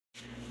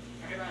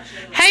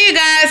Hey you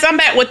guys, I'm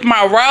back with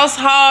my Ross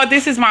haul.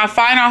 This is my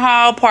final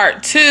haul,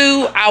 part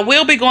 2. I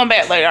will be going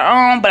back later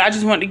on, but I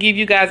just wanted to give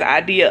you guys an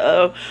idea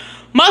of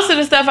most of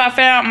the stuff I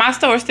found. My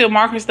store is still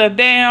marking stuff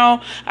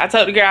down. I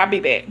told the girl I'll be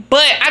back.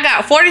 But I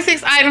got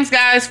 46 items,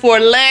 guys, for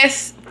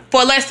less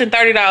than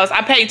 $30.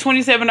 I paid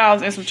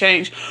 $27 and some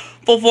change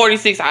for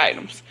 46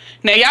 items.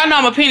 Now, y'all know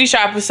I'm a penny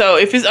shopper, so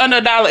if it's under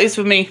 $1, it's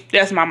for me.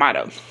 That's my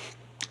motto.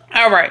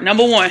 Alright,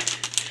 number 1.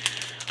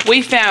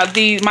 We found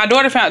these. My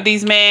daughter found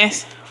these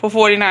masks for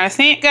 49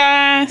 cents,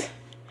 guys.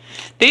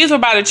 These were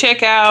by the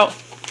checkout.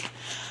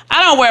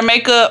 I don't wear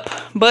makeup,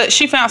 but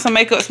she found some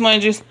makeup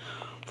sponges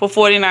for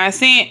 49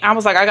 cents. I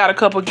was like, I got a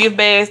couple gift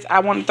bags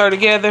I want to throw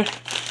together,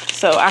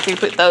 so I can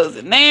put those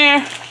in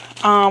there.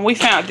 We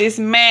found this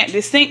mat,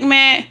 this sink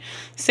mat,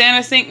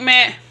 Santa sink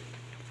mat,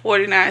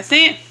 49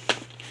 cents.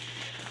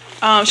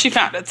 She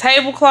found a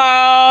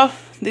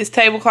tablecloth. This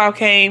tablecloth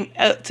came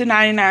up to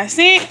 99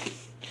 cents.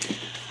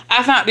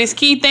 I found this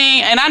key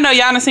thing, and I know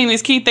y'all done seen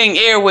this key thing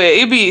everywhere.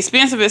 It be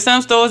expensive at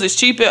some stores. It's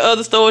cheap at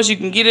other stores. You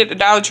can get it at the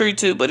Dollar Tree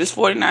too, but it's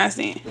 49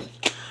 cents.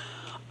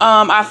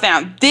 I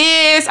found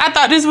this. I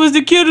thought this was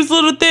the cutest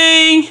little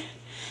thing,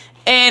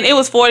 and it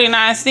was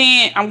 49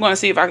 cents. I'm going to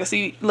see if I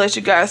can let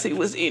you guys see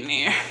what's in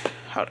there.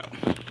 Hold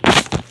on.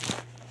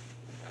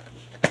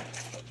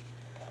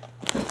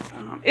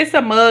 It's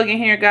a mug in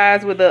here,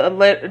 guys, with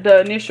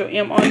the initial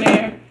M on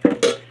there.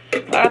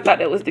 I thought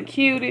that was the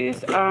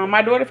cutest.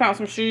 My daughter found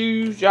some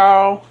shoes,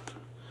 y'all.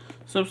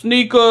 Some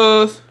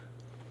sneakers.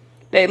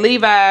 They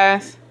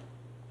Levi's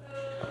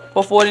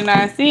for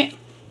 49 cents.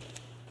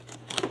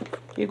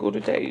 Here go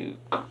to tell you.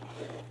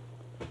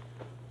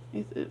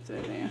 It's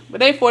upside down. But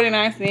they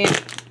 49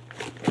 cents.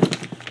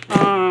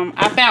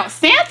 I found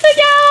Santa,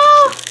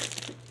 y'all.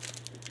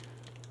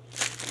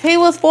 He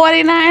was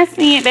 49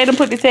 cents. They done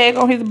put the tag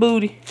on his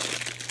booty.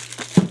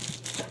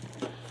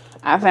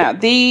 I found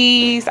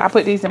these. I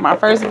put these in my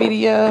first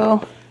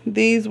video.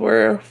 These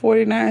were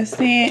 49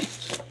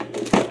 cents.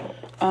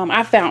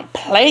 I found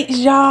plates,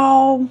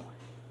 y'all.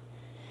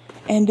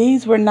 And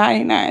these were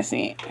 99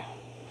 cents.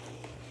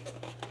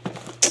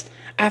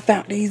 I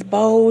found these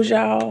bowls,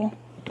 y'all.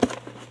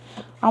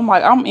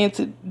 I'm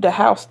into the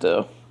house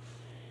stuff.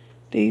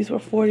 These were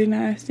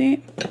 49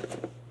 cents.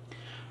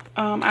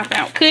 I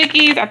found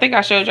cookies. I think I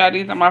showed y'all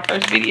these in my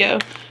first video.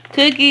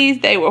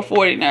 Cookies, they were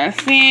 49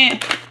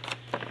 cents.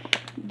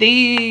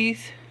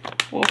 These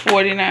were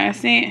 49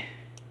 cents.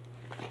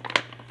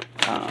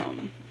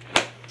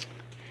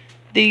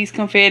 These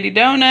confetti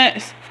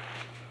donuts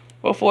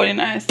were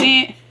 49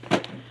 cents.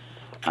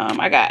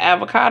 I got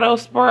avocado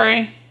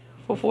spray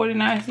for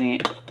 49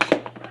 cents.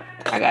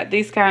 I got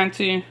this kind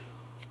too,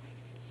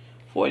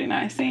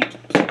 49 cents.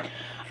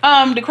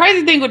 The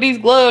crazy thing with these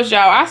gloves,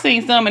 y'all, I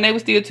seen some and they were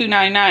still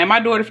 $2.99. And my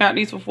daughter found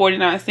these for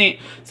 49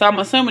 cents. So I'm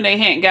assuming they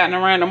hadn't gotten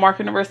around to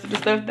marking the rest of the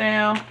stuff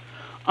down.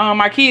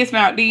 My kids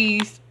found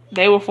these.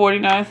 They were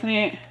 49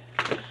 cents.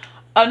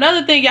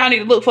 Another thing y'all need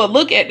to look for,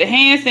 look at the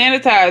hand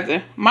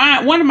sanitizer.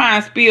 One of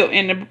mine spilled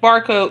and the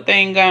barcode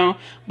thing gone.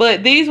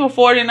 But these were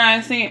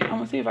 49 cents. I'm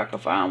going to see if I can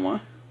find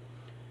one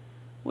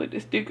with the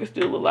sticker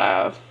still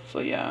alive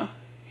for y'all.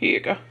 Here you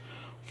go.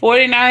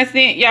 49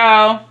 cents,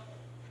 y'all.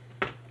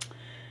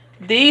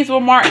 These were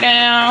marked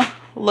down.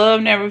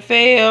 Love never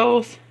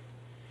fails.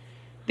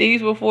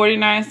 These were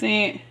 49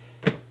 cents.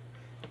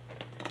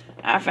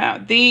 I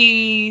found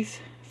these.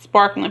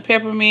 Sparkling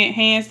peppermint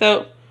hand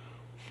soap,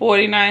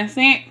 49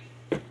 cents.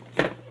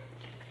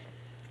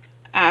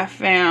 I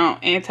found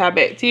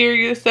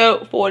antibacterial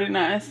soap,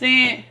 49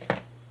 cents.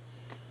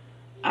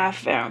 I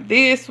found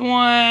this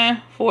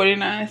one,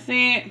 49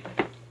 cents.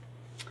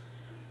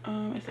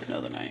 It's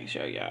another one I ain't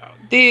show y'all.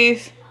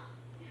 This,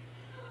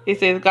 it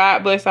says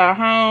God Bless Our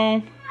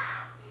Home,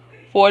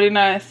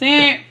 49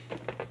 cents.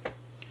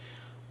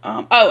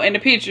 Oh, and the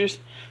pictures.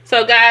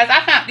 So guys,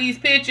 I found these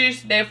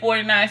pictures. They're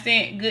 49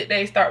 cents. Good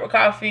Day Start with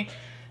Coffee,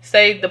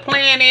 Save the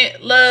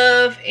Planet,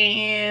 Love,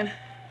 and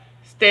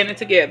Standing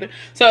Together.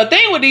 So the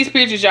thing with these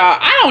pictures, y'all,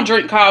 I don't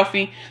drink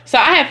coffee. So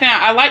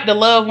I like the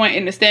Love one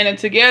and the Standing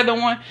Together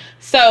one.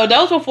 So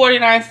those were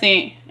 49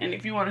 cents. And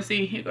if you want to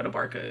see, here go the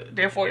barcode.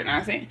 They're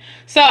 49 cents.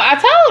 So I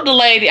told the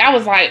lady, I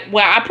was like,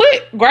 well,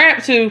 I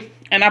grabbed two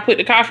and I put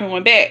the coffee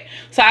one back.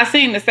 So I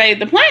seen the Save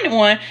the Planet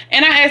one.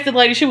 And I asked the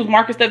lady, she was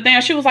marking stuff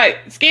down. She was like,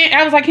 scan.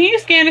 I was like, can you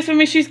scan this for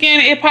me? She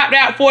scanned it. It popped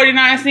out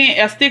 49 cents,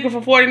 a sticker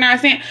for 49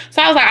 cents.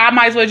 So I was like, I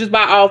might as well just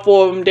buy all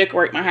 4 of them,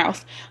 decorate my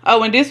house.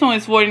 Oh, and this one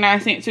is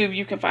 49 cents too, if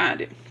you can find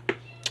it.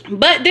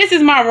 But this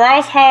is my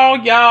Ross haul,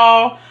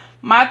 y'all.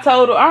 My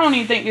total, I don't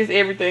even think this is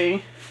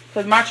everything,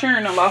 because my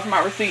children done lost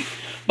my receipt.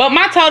 But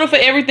my total for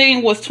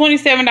everything was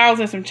 $27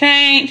 and some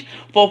change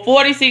for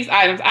 46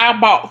 items. I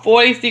bought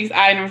 46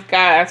 items,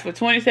 guys, for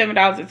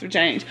 $27 and some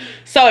change.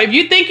 So if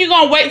you think you're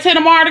going to wait till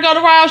tomorrow to go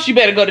to Ross, you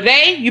better go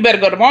today. You better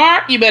go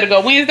tomorrow. You better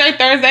go Wednesday,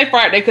 Thursday,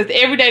 Friday. Because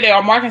every day they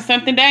are marking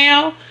something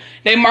down.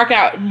 They mark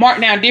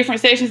down different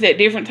sessions at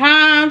different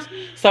times.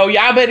 So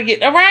y'all better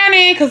get around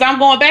in, because I'm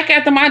going back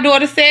after my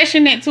daughter's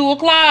session at 2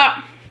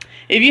 o'clock.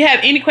 If you have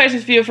any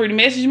questions, feel free to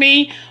message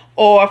me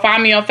or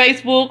find me on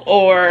Facebook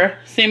or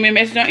send me a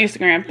message on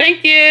Instagram.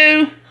 Thank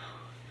you.